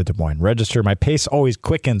Leistikow of the Des Moines Register. My pace always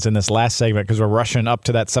quickens in this last segment because we're rushing up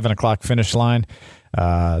to that 7 o'clock finish line.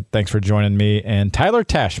 Thanks for joining me and Tyler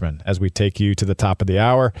Tachman as we take you to the top of the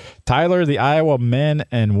hour. Tyler, the Iowa men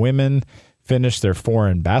and women finished their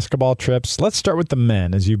foreign basketball trips. Let's start with the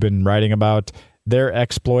men, as you've been writing about their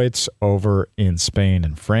exploits over in Spain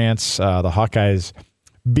and France. The Hawkeyes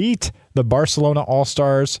beat the Barcelona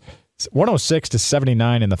All-Stars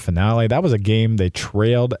 106-79 in the finale. That was a game they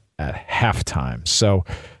trailed at halftime. So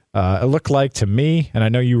it looked like to me, and I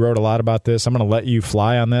know you wrote a lot about this, I'm going to let you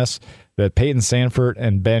fly on this, that Peyton Sandfort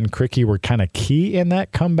and Ben Krikke were kind of key in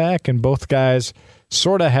that comeback, and both guys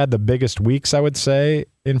sort of had the biggest weeks, I would say,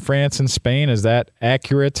 in France and Spain. Is that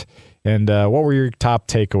accurate? And what were your top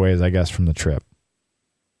takeaways, I guess, from the trip?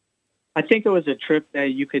 I think it was a trip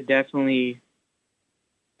that you could definitely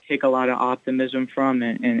take a lot of optimism from.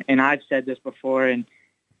 And I've said this before, and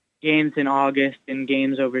games in August and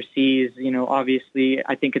games overseas, obviously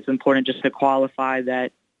I think it's important just to qualify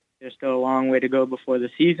that there's still a long way to go before the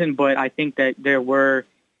season. But I think that there were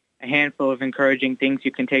a handful of encouraging things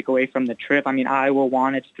you can take away from the trip. I mean, Iowa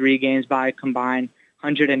won its 3 games by a combined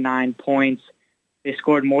 109 points. They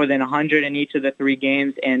scored more than 100 in each of the 3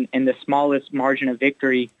 games, and the smallest margin of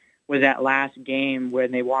victory was that last game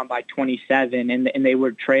when they won by 27, and they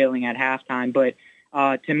were trailing at halftime. But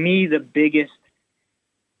to me, the biggest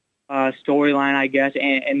storyline, I guess,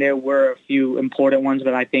 and there were a few important ones,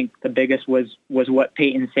 but I think the biggest was what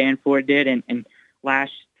Peyton Sandfort did, and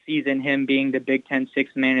last season, him being the Big Ten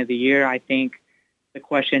Sixth Man of the Year. I think the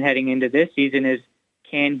question heading into this season is,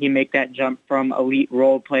 can he make that jump from elite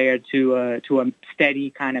role player to a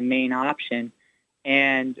steady kind of main option?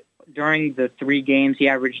 And during the 3 games, he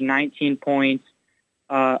averaged 19 points,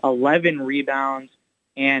 11 rebounds,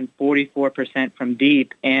 and 44% from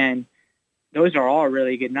deep. And those are all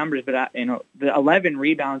really good numbers. But the 11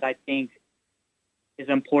 rebounds, I think, is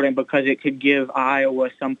important because it could give Iowa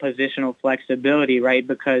some positional flexibility, right?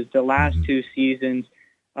 Because the last 2 seasons,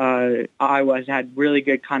 Iowa's had really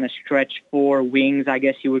good kind of stretch 4 wings, I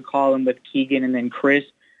guess you would call them, with Keegan and then Chris,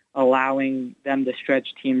 allowing them to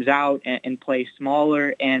stretch teams out and play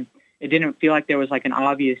smaller. And it didn't feel like there was like an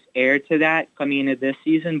obvious heir to that coming into this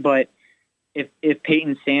season. But if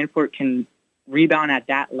Peyton Sandfort can rebound at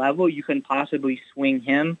that level, you can possibly swing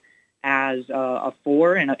him as a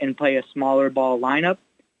 4 and play a smaller ball lineup.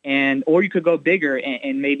 Or you could go bigger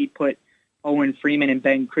and maybe put Owen Freeman and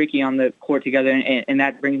Ben Krikke on the court together. And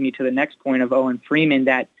that brings me to the next point of Owen Freeman,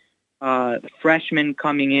 that freshman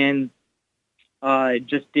coming in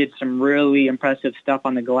just did some really impressive stuff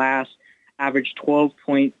on the glass, averaged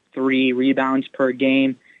 12.3 rebounds per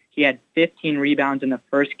game. He had 15 rebounds in the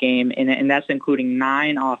first game, and that's including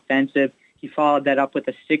 9 offensive. He followed that up with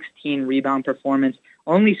a 16 rebound performance,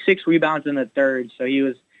 only 6 rebounds in the third. So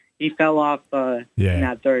he fell off in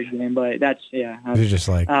that third game, but that's, He's just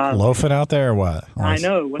like loafing out there or what? I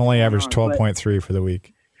know. Only averaged 12.3 for the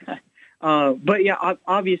week. But yeah,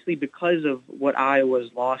 obviously because of what Iowa's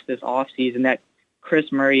lost this offseason, that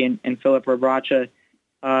Chris Murray and Philip Rebraca,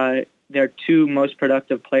 they're 2 most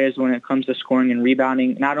productive players when it comes to scoring and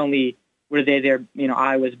rebounding. Not only were they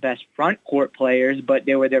Iowa's best front court players, but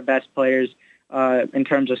they were their best players in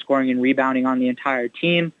terms of scoring and rebounding on the entire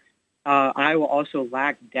team. Iowa also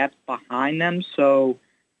lacked depth behind them, so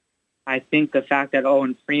I think the fact that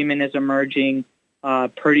Owen Freeman is emerging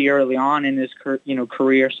pretty early on in his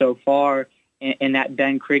career so far, and that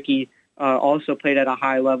Ben Krikke also played at a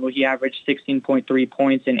high level. He averaged 16.3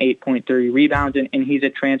 points and 8.3 rebounds, and he's a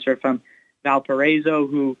transfer from Valparaiso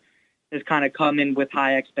who has kind of come in with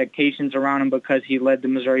high expectations around him because he led the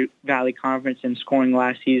Missouri Valley Conference in scoring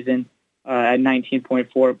last season at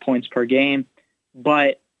 19.4 points per game.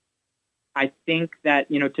 But I think that,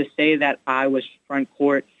 to say that Iowa's front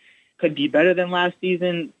court could be better than last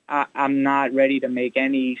season, I'm not ready to make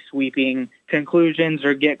any sweeping conclusions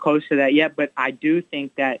or get close to that yet. But I do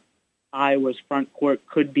think that Iowa's front court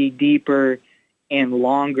could be deeper and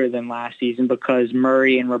longer than last season because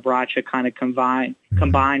Murray and Rebraca kind of combined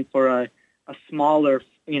for a smaller,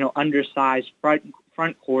 undersized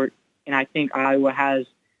front court. And I think Iowa has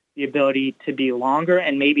the ability to be longer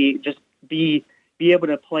and maybe just be able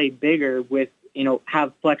to play bigger with,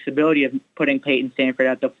 have flexibility of putting Peyton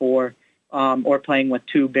Sandfort at the 4 or playing with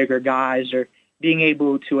 2 bigger guys or being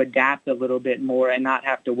able to adapt a little bit more and not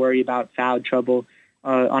have to worry about foul trouble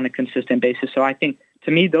on a consistent basis. So I think,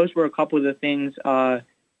 to me, those were a couple of the things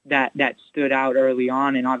that stood out early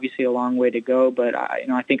on, and obviously a long way to go. But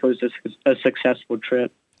I think it was a successful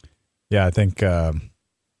trip. Yeah, I think I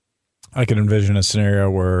could envision a scenario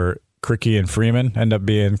where Krikke and Freeman end up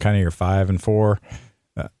being kind of your 5 and 4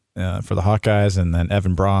 for the Hawkeyes, and then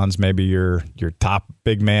Evan Bronze, maybe your top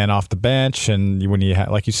big man off the bench. And when you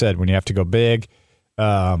like you said, when you have to go big,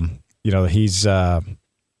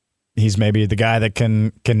 he's maybe the guy that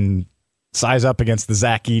can size up against the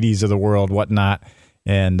Zach Edey's of the world, whatnot.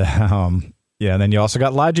 And and then you also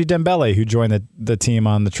got Ladji Dembele, who joined the team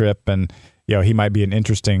on the trip, and he might be an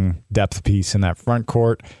interesting depth piece in that front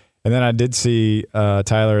court. And then I did see,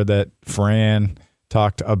 Tyler, that Fran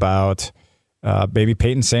talked about maybe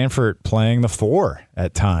Peyton Sandfort playing the 4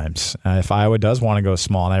 at times if Iowa does want to go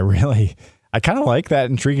small. And I kind of like that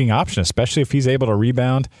intriguing option, especially if he's able to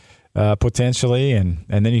rebound potentially, and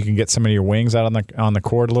then you can get some of your wings out on the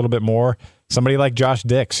court a little bit more. Somebody like Josh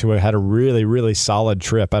Dix, who had a really, really solid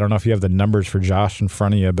trip. I don't know if you have the numbers for Josh in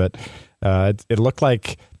front of you, but it looked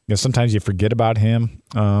like sometimes you forget about him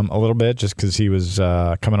a little bit just because he was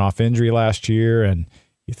coming off injury last year, and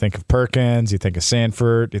you think of Perkins, you think of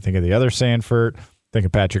Sandfort, you think of the other Sandfort, think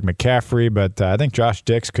of Patrick McCaffrey, but I think Josh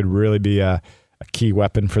Dix could really be a key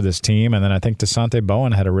weapon for this team. And then I think Dasonte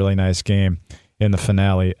Bowen had a really nice game in the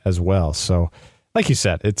finale as well. So like you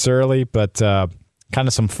said, it's early, but kind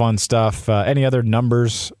of some fun stuff. Any other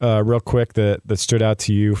numbers real quick that stood out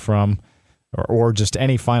to you from, or just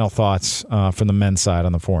any final thoughts from the men's side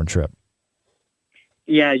on the foreign trip?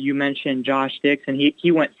 Yeah, you mentioned Josh Dix, and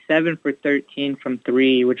he went 7 for 13 from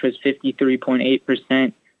 3, which was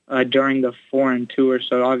 53.8% during the foreign tour.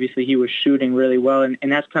 So obviously he was shooting really well,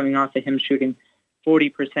 and that's coming off of him shooting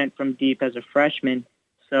 40% from deep as a freshman.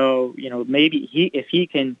 So, maybe if he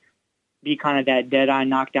can be kind of that dead-eye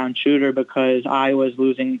knockdown shooter, because Iowa's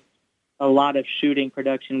losing a lot of shooting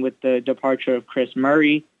production with the departure of Chris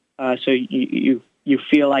Murray. So you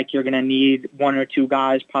feel like you're going to need 1 or 2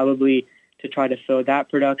 guys probably to try to fill that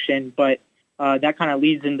production. But that kind of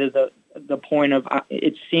leads into the point of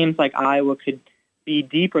it seems like Iowa could be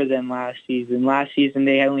deeper than last season. Last season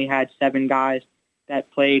they only had 7 guys that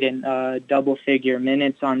played in double-figure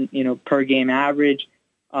minutes on per game average.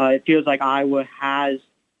 It feels like Iowa has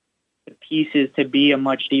the pieces to be a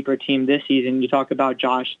much deeper team this season. You talk about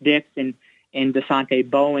Josh Dix and Dasonte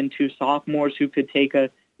Bowen, 2 sophomores who could take a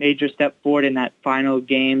major step forward in that final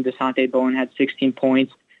game. Dasonte Bowen had 16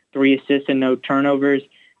 points, 3 assists, and no turnovers.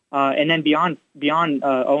 And then beyond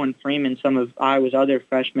Owen Freeman, some of Iowa's other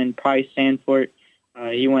freshmen, Price Sandfort,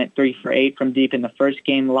 he went 3 for 8 from deep in the first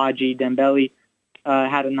game. Ladji Dembele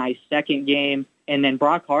had a nice second game. And then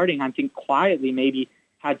Brock Harding, I think quietly maybe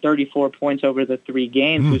had 34 points over the 3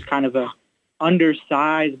 games, who's kind of a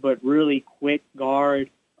undersized but really quick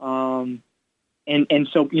guard. And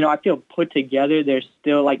so, I feel put together, there's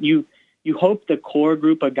still you hope the core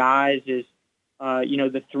group of guys is,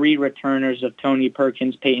 the 3 returners of Tony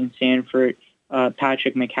Perkins, Peyton Sandfort,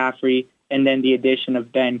 Patrick McCaffrey, and then the addition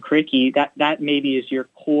of Ben Krikke. That maybe is your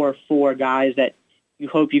core 4 guys that you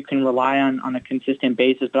hope you can rely on a consistent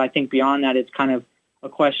basis. But I think beyond that, it's kind of a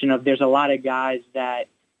question of there's a lot of guys that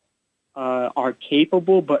are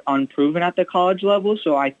capable but unproven at the college level.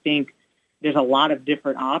 So I think there's a lot of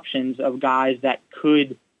different options of guys that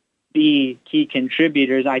could be key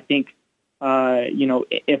contributors. I think,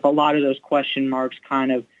 if a lot of those question marks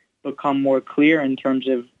kind of become more clear in terms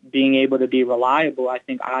of being able to be reliable, I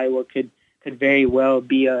think Iowa could very well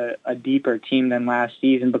be a deeper team than last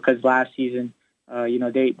season, because last season,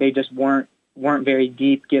 they just weren't very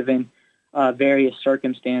deep given various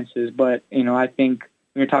circumstances. But, I think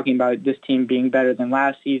when you're talking about this team being better than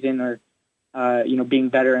last season or, being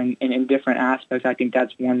better in different aspects, I think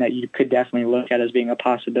that's one that you could definitely look at as being a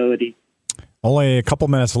possibility. Only a couple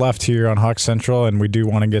minutes left here on Hawk Central, and we do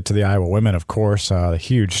want to get to the Iowa women, of course, the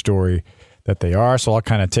huge story that they are. So I'll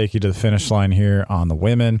kind of take you to the finish line here on the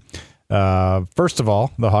women. First of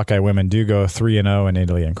all, the Hawkeye women do go 3-0 in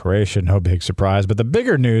Italy and Croatia. No big surprise. But the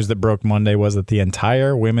bigger news that broke Monday was that the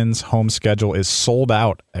entire women's home schedule is sold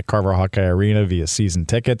out at Carver Hawkeye Arena via season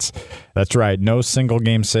tickets. That's right. No single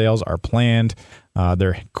game sales are planned.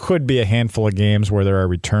 There could be a handful of games where there are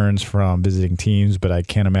returns from visiting teams, but I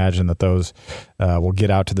can't imagine that those will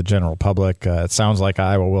get out to the general public. It sounds like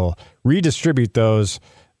Iowa will redistribute those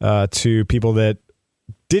to people that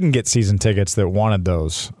didn't get season tickets that wanted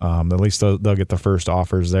those. At least they'll get the first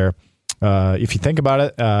offers there. If you think about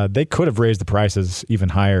it, they could have raised the prices even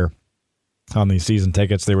higher on these season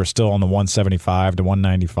tickets. They were still on the $175 to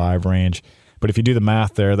 $195 range. But if you do the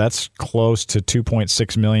math there, that's close to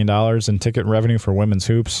 $2.6 million in ticket revenue for women's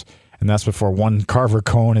hoops. And that's before one Carver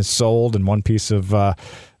cone is sold and one piece of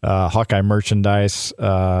Hawkeye merchandise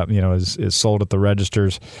is sold at the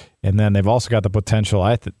registers. And then they've also got the potential,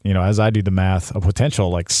 as I do the math, a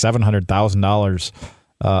potential like $700,000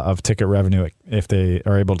 of ticket revenue if they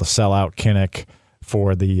are able to sell out Kinnick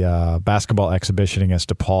for the basketball exhibition against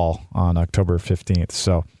DePaul on October 15th.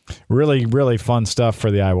 So really, really fun stuff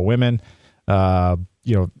for the Iowa women.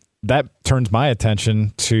 That turns my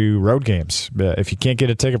attention to road games. If you can't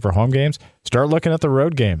get a ticket for home games, start looking at the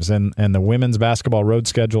road games. And the women's basketball road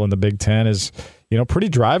schedule in the Big Ten is, pretty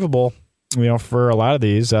drivable, for a lot of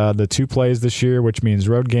these. The two plays this year, which means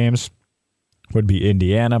road games, would be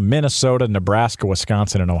Indiana, Minnesota, Nebraska,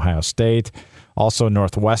 Wisconsin, and Ohio State. Also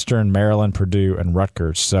Northwestern, Maryland, Purdue, and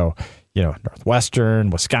Rutgers. So, Northwestern,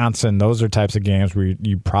 Wisconsin, those are types of games where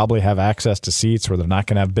you probably have access to seats where they're not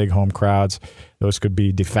going to have big home crowds. Those could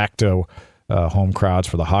be de facto home crowds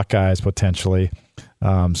for the Hawkeyes potentially.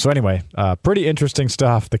 So anyway, pretty interesting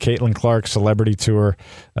stuff. The Caitlin Clark Celebrity Tour,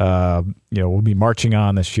 will be marching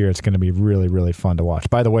on this year. It's going to be really, really fun to watch.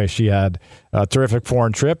 By the way, she had a terrific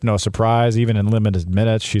foreign trip. No surprise. Even in limited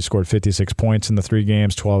minutes, she scored 56 points in the 3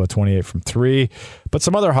 games, 12 of 28 from 3. But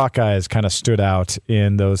some other Hawkeyes kind of stood out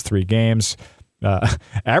in those 3 games.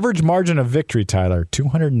 Average margin of victory, Tyler,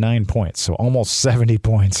 209 points. So almost 70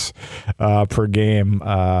 points per game.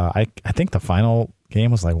 I think the final game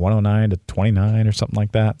was like 109 to 29 or something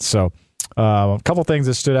like that. So a couple things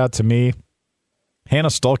that stood out to me. Hannah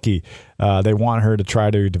Stuelke, they want her to try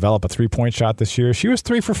to develop a 3-point shot this year. She was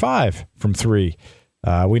 3 for 5 from 3.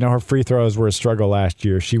 We know her free throws were a struggle last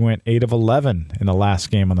year. She went 8 of 11 in the last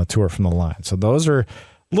game on the tour from the line. So those are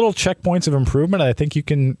little checkpoints of improvement. I think you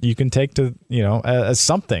can take to, as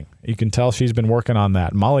something. You can tell she's been working on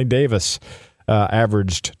that. Molly Davis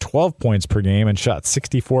averaged 12 points per game and shot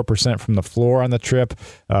 64% from the floor on the trip.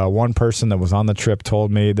 One person that was on the trip told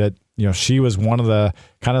me that, she was one of the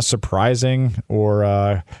kind of surprising or,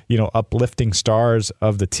 uplifting stars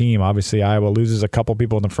of the team. Obviously, Iowa loses a couple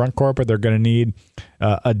people in the front court, but they're going to need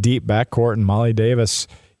a deep backcourt, and Molly Davis,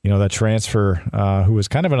 that transfer who was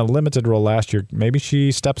kind of in a limited role last year, maybe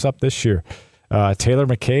she steps up this year. Taylor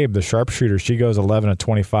McCabe, the sharpshooter, she goes 11 of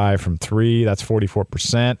 25 from 3. That's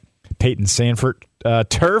 44%. Peyton Sanford,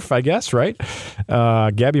 turf, I guess, right?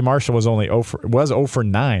 Gabby Marshall was 0 for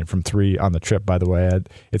 9 from 3 on the trip, by the way.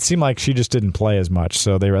 It seemed like she just didn't play as much.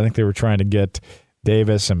 So I think they were trying to get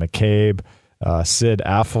Davis and McCabe. Sid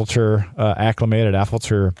Affelter acclimated.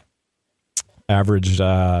 Affelter averaged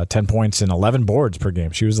 10 points and 11 boards per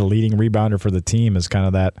game. She was the leading rebounder for the team as kind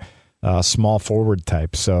of that small forward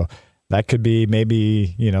type. So that could be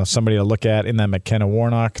maybe, somebody to look at in that McKenna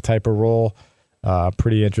Warnock type of role.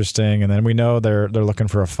 Pretty interesting. And then we know they're looking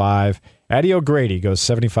for a 5. Addie O'Grady goes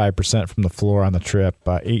 75% from the floor on the trip,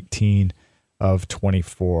 18 of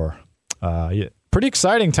 24. Pretty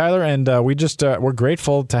exciting, Tyler, and we're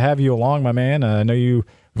grateful to have you along, my man. I know we've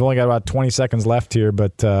only got about 20 seconds left here,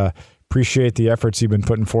 but appreciate the efforts you've been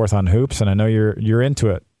putting forth on hoops, and I know you're into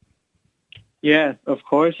it. Yeah, of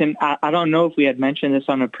course. And I don't know if we had mentioned this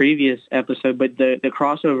on a previous episode, but the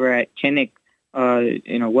crossover at Kinnick,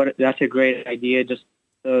 that's a great idea. Just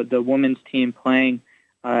the women's team playing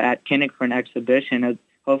at Kinnick for an exhibition.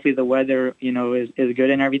 Hopefully the weather, is good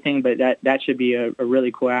and everything, but that should be a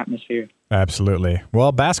really cool atmosphere. Absolutely.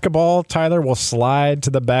 Well, basketball, Tyler, will slide to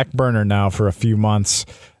the back burner now for a few months.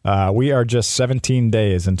 We are just 17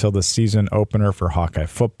 days until the season opener for Hawkeye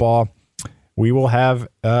football. We will have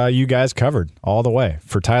you guys covered all the way.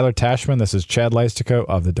 For Tyler Tachman, this is Chad Leistikow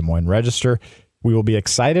of the Des Moines Register. We will be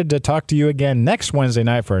excited to talk to you again next Wednesday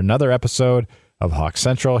night for another episode of Hawk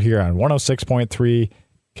Central here on 106.3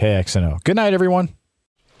 KXNO. Good night, everyone.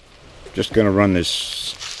 Just going to run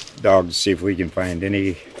this dog to see if we can find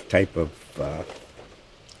any type of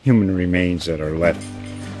human remains that are left.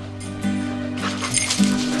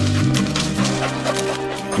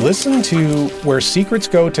 Listen to Where Secrets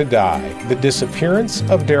Go to Die, The Disappearance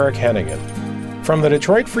of Derek Hennigan. From the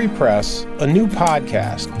Detroit Free Press, a new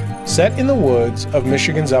podcast set in the woods of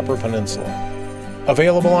Michigan's Upper Peninsula.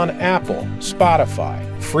 Available on Apple, Spotify,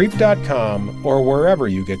 Freep.com, or wherever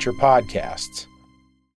you get your podcasts.